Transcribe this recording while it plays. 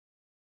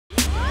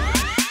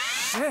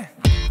You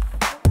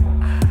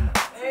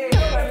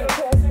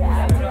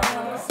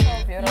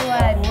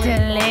are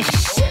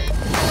delicious.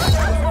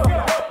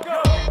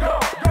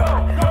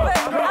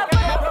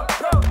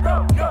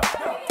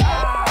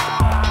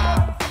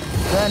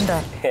 Uganda.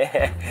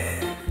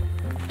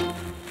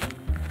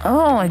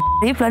 Oh,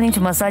 are you planning to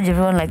massage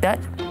everyone like that?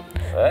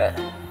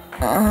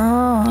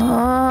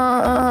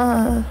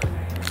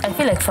 I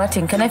feel like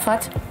farting. Can I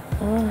fart?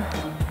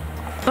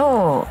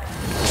 Oh.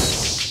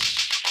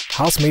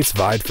 Housemates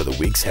vied for the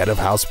week's head of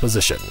house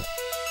position.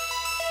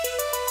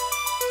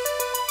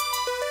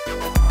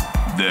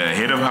 The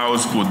head of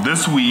house for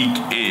this week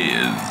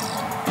is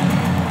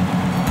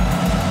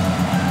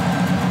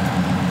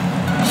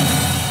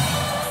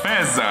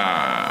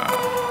Feza.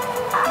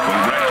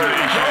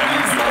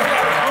 Congratulations, your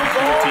head of house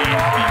routine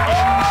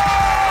begins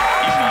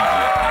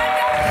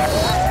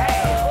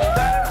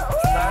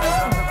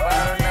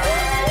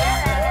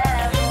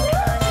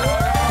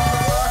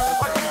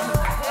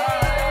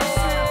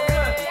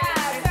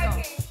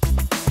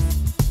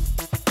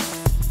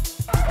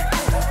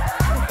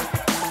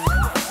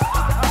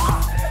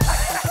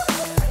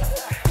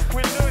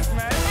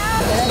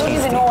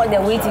They're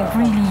waiting.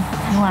 Really?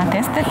 You want to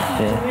test it?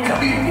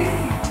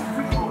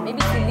 Maybe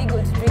it's illegal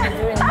to drink it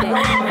during the day.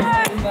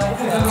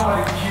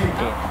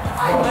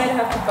 I might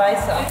have to buy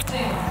some.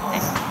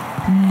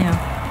 No,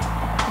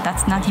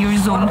 that's not your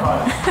zone.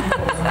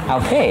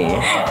 Okay.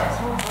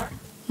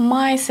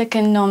 My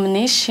second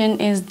nomination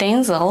is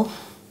Denzel.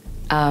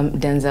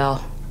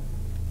 Denzel,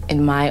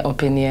 in my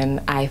opinion,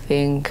 I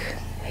think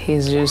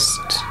he's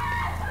just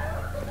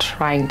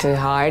trying too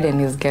hard and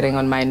he's getting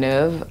on my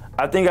nerve.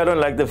 I think I don't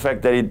like the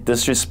fact that he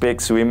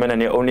disrespects women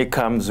and he only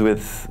comes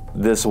with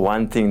this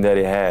one thing that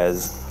he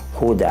has.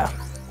 Huda.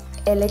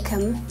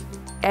 Elekam.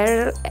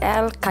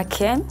 El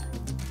Kaken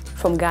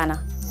from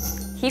Ghana.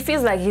 He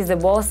feels like he's the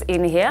boss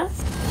in here.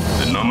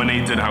 The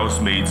nominated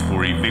housemates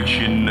for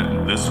eviction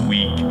this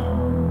week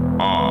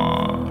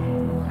are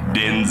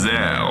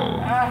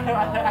Denzel,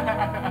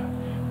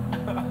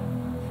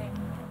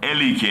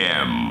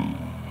 Elikem,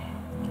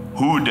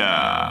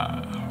 Huda.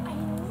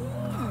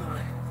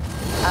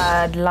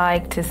 I'd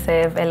like to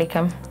save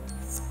Elikem.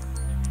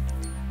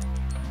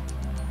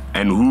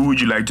 And who would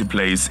you like to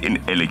place in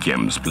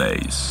Elikem's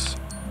place?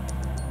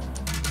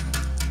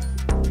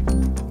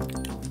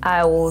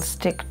 I will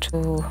stick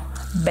to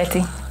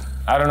Betty.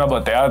 I don't know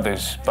about the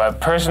others, but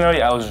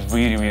personally, I was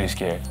really, really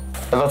scared.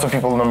 A lot of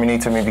people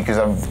nominated me because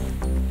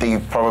they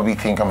probably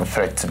think I'm a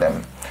threat to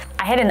them.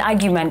 I had an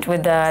argument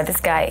with this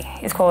guy.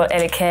 He's called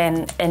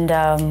Elikem, and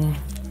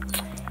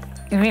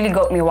it really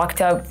got me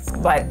worked up,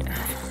 but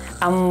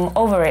I'm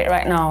over it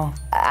right now.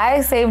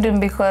 I saved him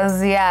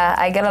because, yeah,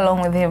 I get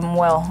along with him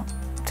well,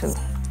 too.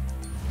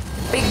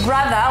 Big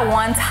Brother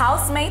wants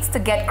housemates to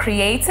get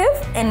creative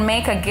and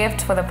make a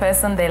gift for the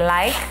person they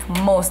like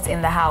most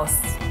in the house.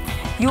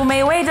 You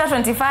may wager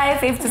 25,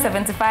 50,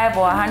 75,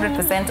 or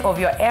 100% of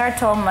your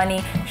Airtel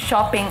money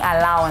shopping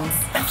allowance.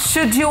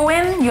 Should you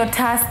win your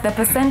task, the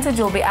percentage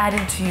will be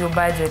added to your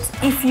budget.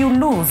 If you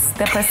lose,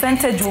 the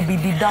percentage will be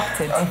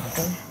deducted.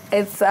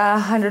 It's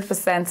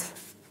 100%.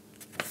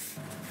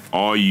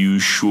 Are you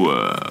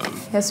sure?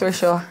 Yes, we're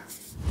sure.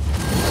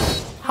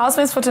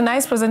 Housemates for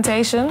tonight's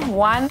presentation,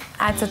 one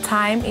at a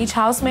time. Each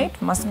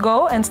housemate must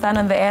go and stand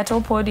on the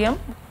Airtel podium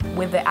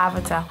with the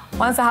avatar.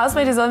 Once a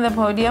housemate is on the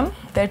podium,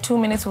 their 2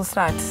 minutes will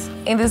start.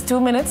 In these 2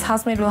 minutes,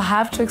 housemate will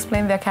have to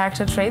explain their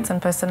character traits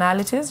and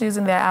personalities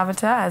using their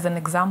avatar as an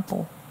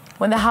example.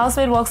 When the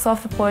housemate walks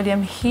off the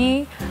podium,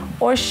 he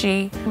or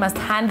she must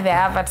hand their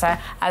avatar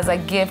as a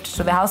gift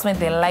to the housemate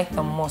they like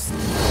the most.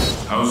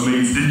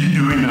 Housemates, did you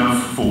do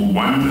enough for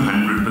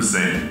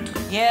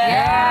 100%?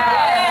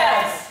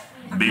 Yes!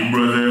 Big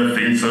Brother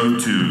thinks so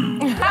too.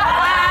 Congratulations,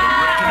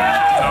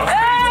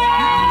 housemates.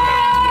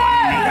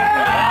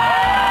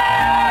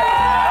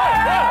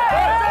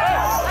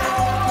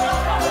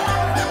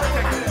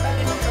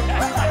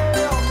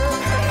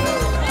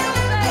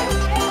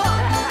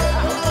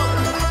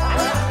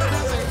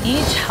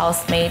 Each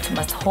housemate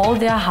must hold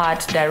their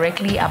hat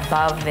directly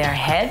above their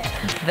head.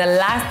 The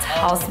last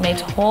housemate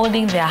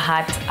holding their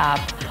hat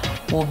up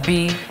will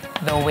be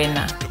the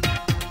winner.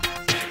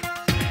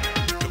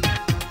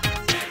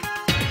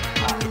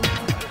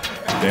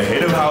 The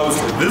head of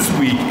house this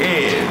week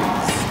is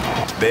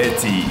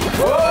Betty.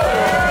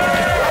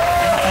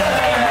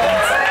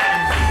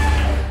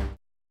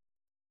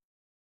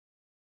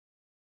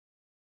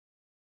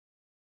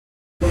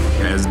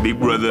 Has Big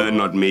Brother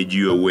not made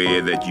you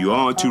aware that you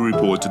are to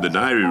report to the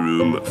diary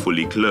room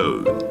fully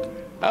clothed?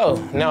 Oh,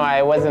 no,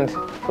 I wasn't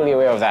fully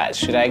aware of that.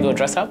 Should I go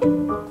dress up?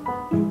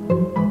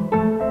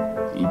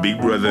 Big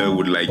Brother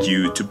would like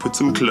you to put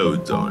some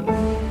clothes on.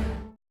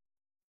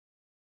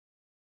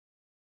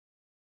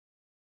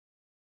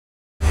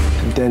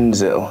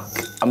 Denzel,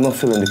 I'm not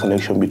feeling the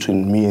connection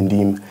between me and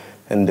him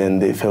and then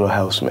the fellow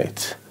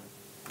housemates.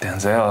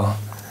 Denzel,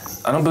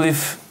 I don't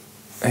believe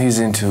he's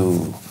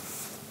into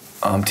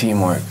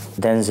teamwork.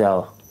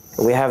 Denzel,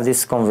 we have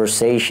this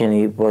conversation.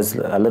 It was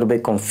a little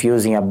bit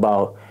confusing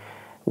about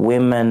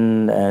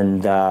women,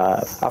 and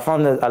I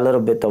found it a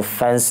little bit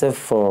offensive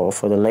for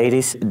the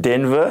ladies.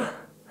 Denver.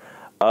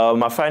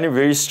 I find him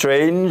very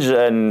strange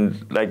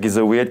and like he's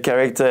a weird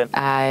character.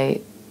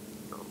 I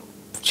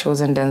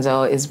chosen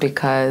Denzel is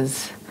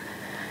because,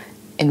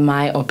 in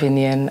my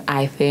opinion,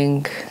 I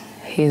think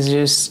he's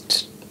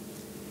just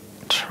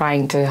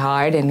trying too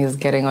hard and he's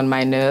getting on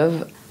my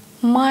nerve.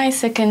 My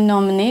second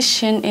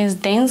nomination is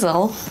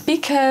Denzel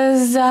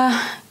because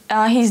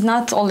he's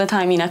not all the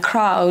time in a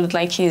crowd,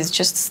 like he's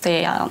just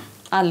stay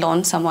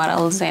alone somewhere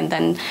else, and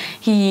then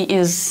he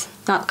is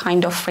not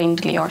kind of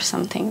friendly or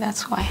something,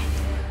 that's why.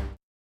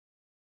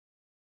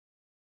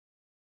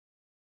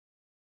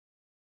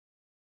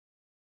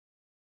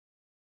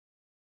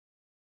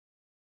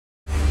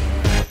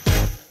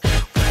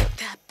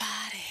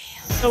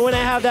 So when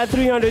I have that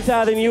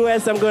 300,000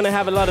 US, I'm gonna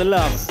have a lot of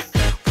love.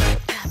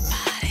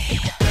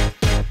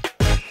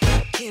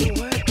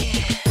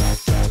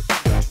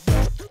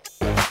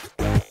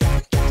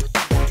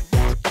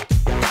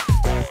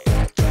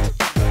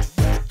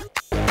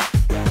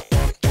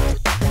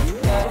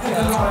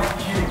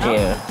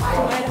 Yeah.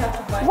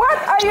 What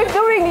are you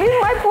doing?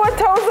 Leave my poor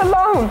toes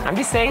alone. I'm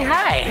just saying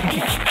hi.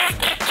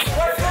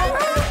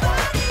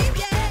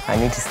 I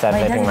need to start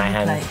letting my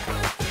hands